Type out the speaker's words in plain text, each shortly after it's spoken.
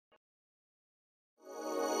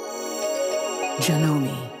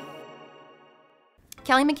Janome.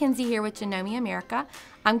 Kelley McKenzie here with Janome America.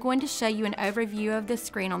 I'm going to show you an overview of the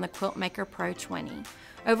screen on the Quilt Maker Pro 20.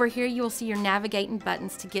 Over here you will see your navigating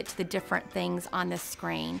buttons to get to the different things on this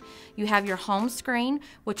screen. You have your home screen,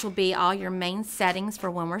 which will be all your main settings for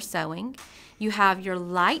when we're sewing. You have your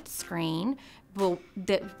light screen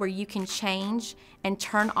where you can change and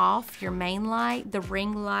turn off your main light, the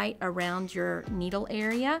ring light around your needle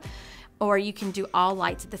area, or you can do all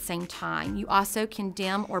lights at the same time. You also can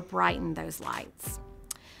dim or brighten those lights.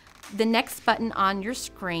 The next button on your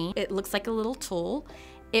screen, it looks like a little tool.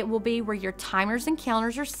 It will be where your timers and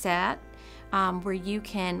counters are set, where you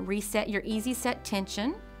can reset your easy set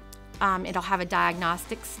tension. It'll have a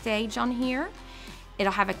diagnostic stage on here.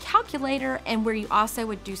 It'll have a calculator, and where you also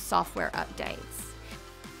would do software updates.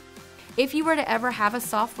 If you were to ever have a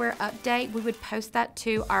software update, we would post that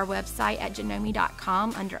to our website at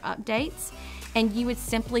janome.com under updates, and you would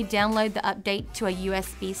simply download the update to a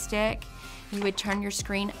USB stick. You would turn your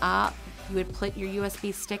screen up, you would put your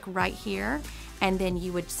USB stick right here, and then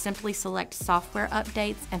you would simply select software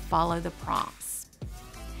updates and follow the prompts.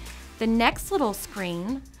 The next little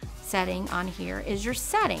screen setting on here is your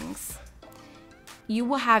settings. You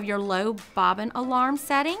will have your low bobbin alarm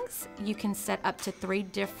settings. You can set up to 3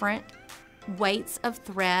 different weights of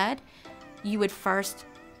thread. You would first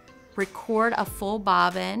record a full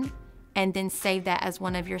bobbin and then save that as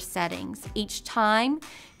one of your settings. Each time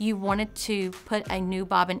you wanted to put a new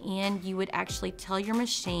bobbin in, you would actually tell your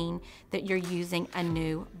machine that you're using a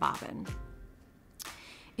new bobbin.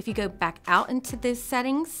 If you go back out into those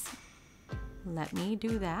settings, let me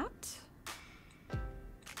do that.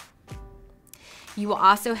 You will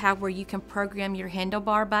also have where you can program your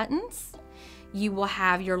handlebar buttons. You will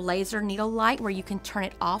have your laser needle light where you can turn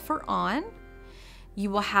it off or on. You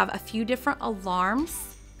will have a few different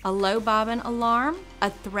alarms, a low bobbin alarm, a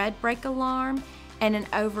thread break alarm, and an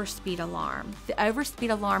overspeed alarm. The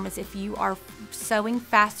overspeed alarm is if you are sewing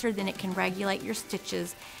faster than it can regulate your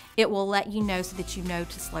stitches, it will let you know so that you know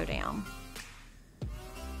to slow down.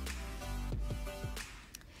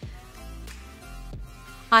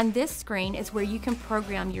 On this screen is where you can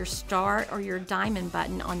program your star or your diamond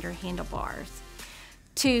button on your handlebars.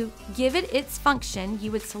 To give it its function,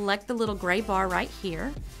 you would select the little gray bar right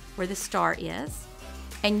here where the star is,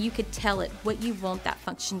 and you could tell it what you want that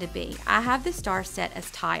function to be. I have the star set as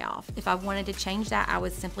tie off. If I wanted to change that, I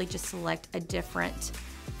would simply just select a different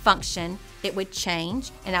function. It would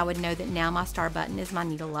change, and I would know that now my star button is my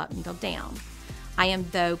needle up, needle down. I am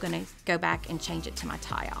though going to go back and change it to my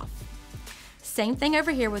tie off. Same thing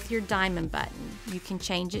over here with your diamond button. You can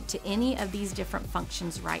change it to any of these different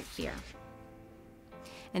functions right here.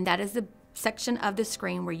 And that is the section of the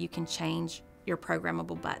screen where you can change your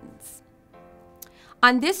programmable buttons.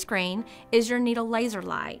 On this screen is your needle laser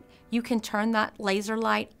light. You can turn that laser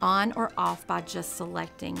light on or off by just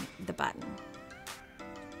selecting the button.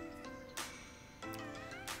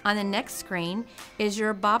 On the next screen is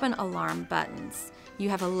your bobbin alarm buttons. You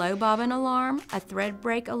have a low bobbin alarm, a thread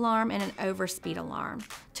break alarm, and an overspeed alarm.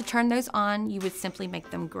 To turn those on, you would simply make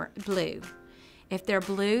them blue. If they're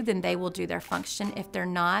blue, then they will do their function. If they're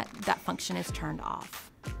not, that function is turned off.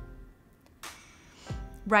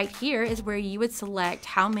 Right here is where you would select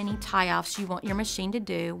how many tie-offs you want your machine to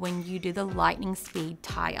do when you do the lightning speed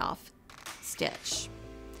tie-off stitch.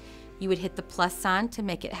 You would hit the plus sign to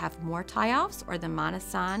make it have more tie-offs, or the minus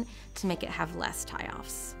sign to make it have less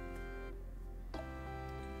tie-offs.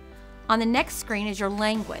 On the next screen is your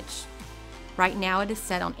language. Right now it is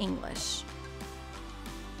set on English.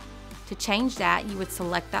 To change that, you would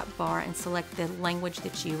select that bar and select the language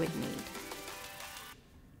that you would need.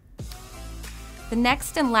 The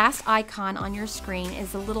next and last icon on your screen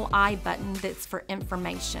is the little I button that's for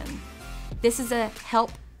information. This is a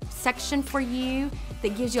help section for you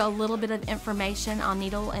that gives you a little bit of information on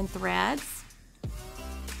needle and threads,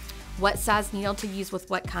 what size needle to use with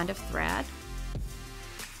what kind of thread.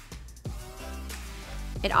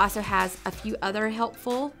 It also has a few other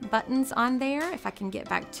helpful buttons on there, if I can get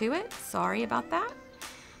back to it. Sorry about that.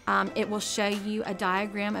 It will show you a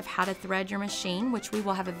diagram of how to thread your machine, which we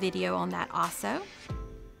will have a video on that also.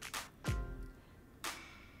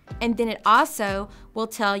 And then it also will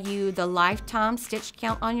tell you the lifetime stitch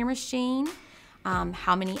count on your machine,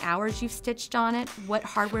 how many hours you've stitched on it, what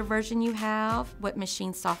hardware version you have, what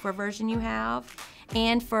machine software version you have,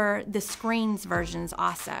 and for the screens versions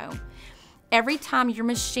also. Every time your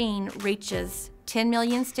machine reaches 10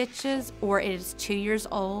 million stitches or it is 2 years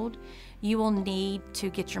old, you will need to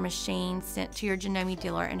get your machine sent to your Janome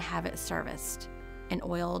dealer and have it serviced and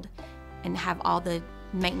oiled and have all the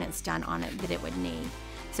maintenance done on it that it would need.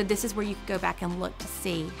 So this is where you can go back and look to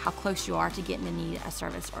see how close you are to getting the need a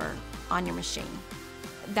service or on your machine.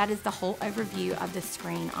 That is the whole overview of the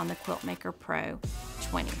screen on the Quilt Maker Pro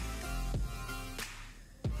 20.